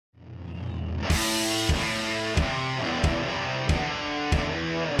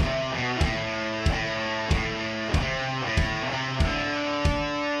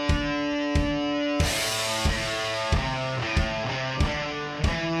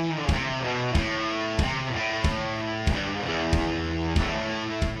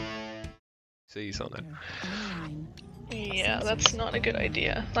C's on it. Yeah, that's not a good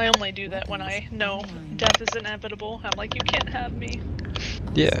idea. I only do that when I know death is inevitable. I'm like, you can't have me.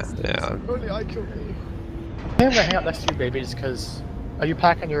 Yeah, yeah. Only I kill me. I think I'm gonna hang out next to you, babies, because are you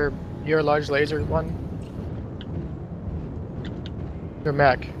packing your large laser one? Your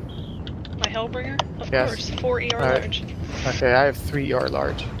mech. My Hellbringer? Of Yes. course, 4 ER Alright. large. Okay, I have 3 ER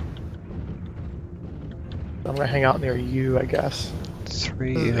large. I'm gonna hang out near you, I guess.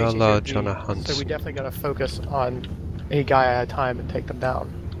 3 are large on a hunt. So we definitely gotta focus on a guy at a time and take them down.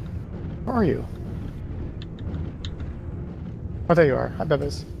 Where are you? Oh, there you are. Hi,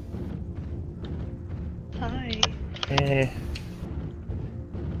 Bebas. Hi. Eh.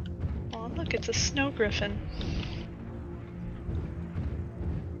 Oh, look, it's a snow griffin.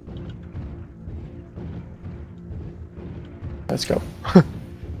 Let's go.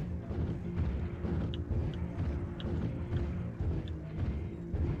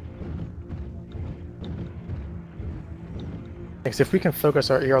 Because if we can focus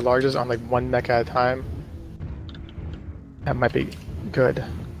our ER larges on like one mech at a time, that might be good.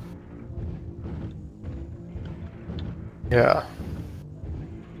 Yeah.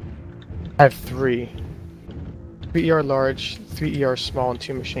 I have 3. 3 ER large, 3 ER small, and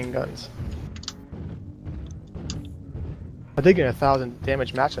 2 machine guns. I did get 1,000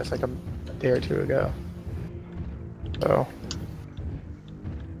 damage match this like a day or 2 ago. So.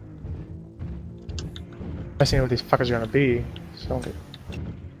 I see what these fuckers are gonna be, so don't get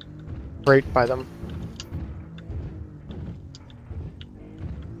raped by them.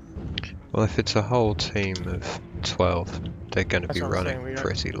 Well, if it's a whole team of 12, they're going to That's be what I'm running saying,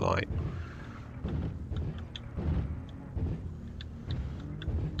 pretty light.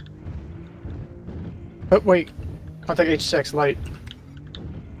 But wait, contact H6 light.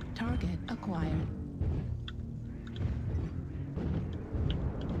 Target acquired.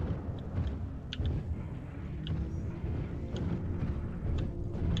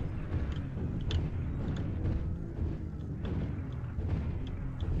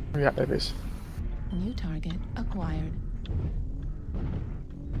 Yeah, babies. New target acquired.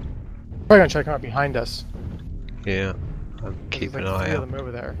 Probably gonna try to come up behind us. Yeah, I'm There's keeping like an 3 eye of out. them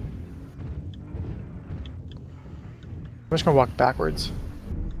over there. I'm just gonna walk backwards.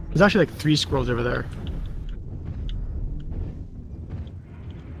 There's actually like 3 squirrels over there.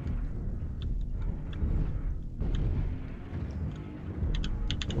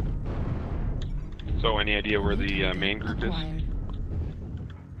 So, any idea where the main group is? Acquired.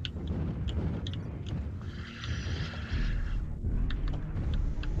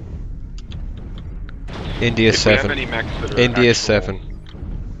 India If we have 7. any mechs that are India actual- 7.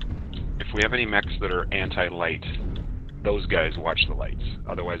 If we have any mechs that are anti-light, those guys watch the lights.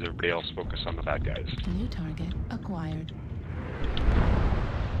 Otherwise, everybody else focus on the bad guys. New target acquired.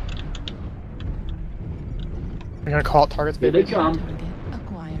 You're gonna call out targets, Here they baby? come. Target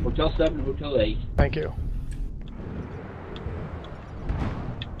acquired. Hotel 7, Hotel 8. Thank you.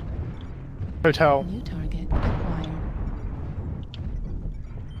 Hotel. New target acquired.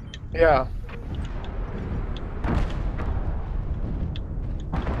 Yeah.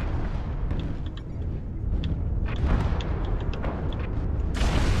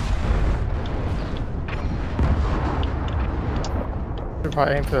 Should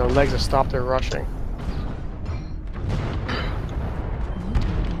probably aim for their legs to stop their rushing. New target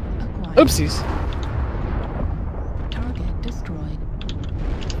acquired. Oopsies! Target destroyed.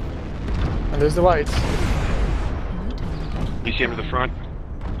 And there's the lights. New target. You see him to the front?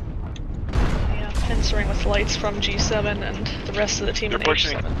 Yeah, pincering with lights from G7 and the rest of the team They're in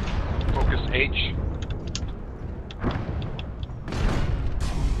pushing. H7. Focus H.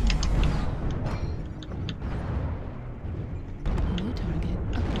 New target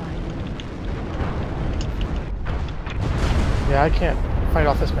acquired. Yeah, I can't fight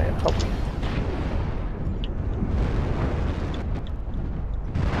off this man. Help me.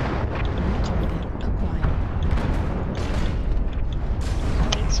 New target acquired.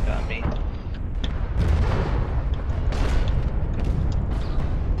 Lights got me.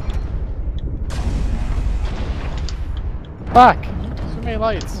 Fuck! New So target many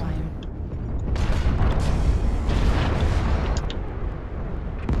lights. acquired.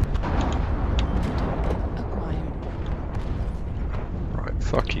 New target acquired. Right,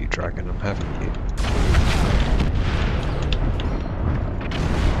 fuck you, Dragon, I'm having you.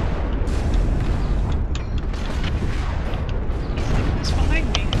 It's behind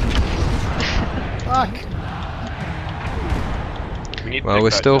me. Fuck! We need to Well, take we're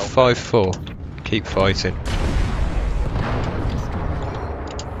that still Delta. 5-4. Keep fighting.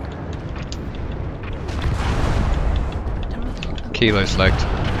 Target Kilo's legged.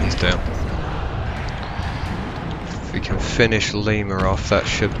 He's down. destroyed. If we can finish Lima off, that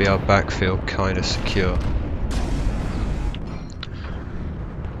should be our backfield kind of secure.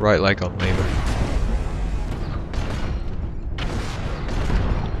 Right leg on Lima.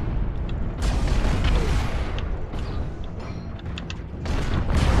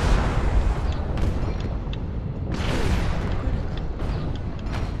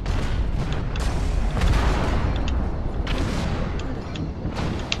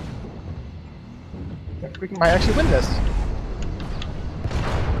 We might actually win this.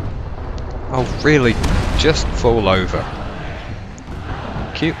 Oh really? Just fall over.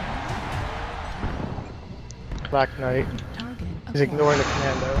 Cute. Black Knight. Target He's ignoring the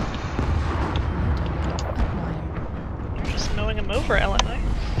commando. acquired. You're just mowing him over, Elennai.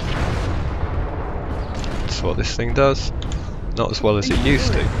 That's what this thing does. Not as well as it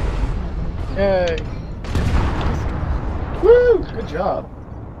used to. Yay! Destroyed. Woo! Good job.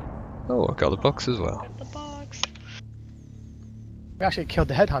 Oh, I got a box as well. The box. We actually killed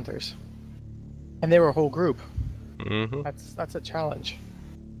the headhunters, and they were a whole group. Mm-hmm. That's a challenge.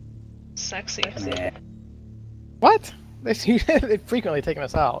 Sexy. What? They've frequently taken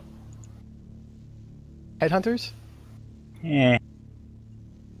us out. Headhunters? Yeah,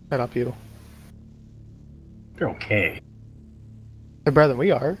 Shut up, you. they're okay. They're better than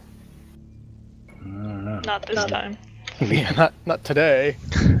we are. I don't know. Not this time. Yeah, not today.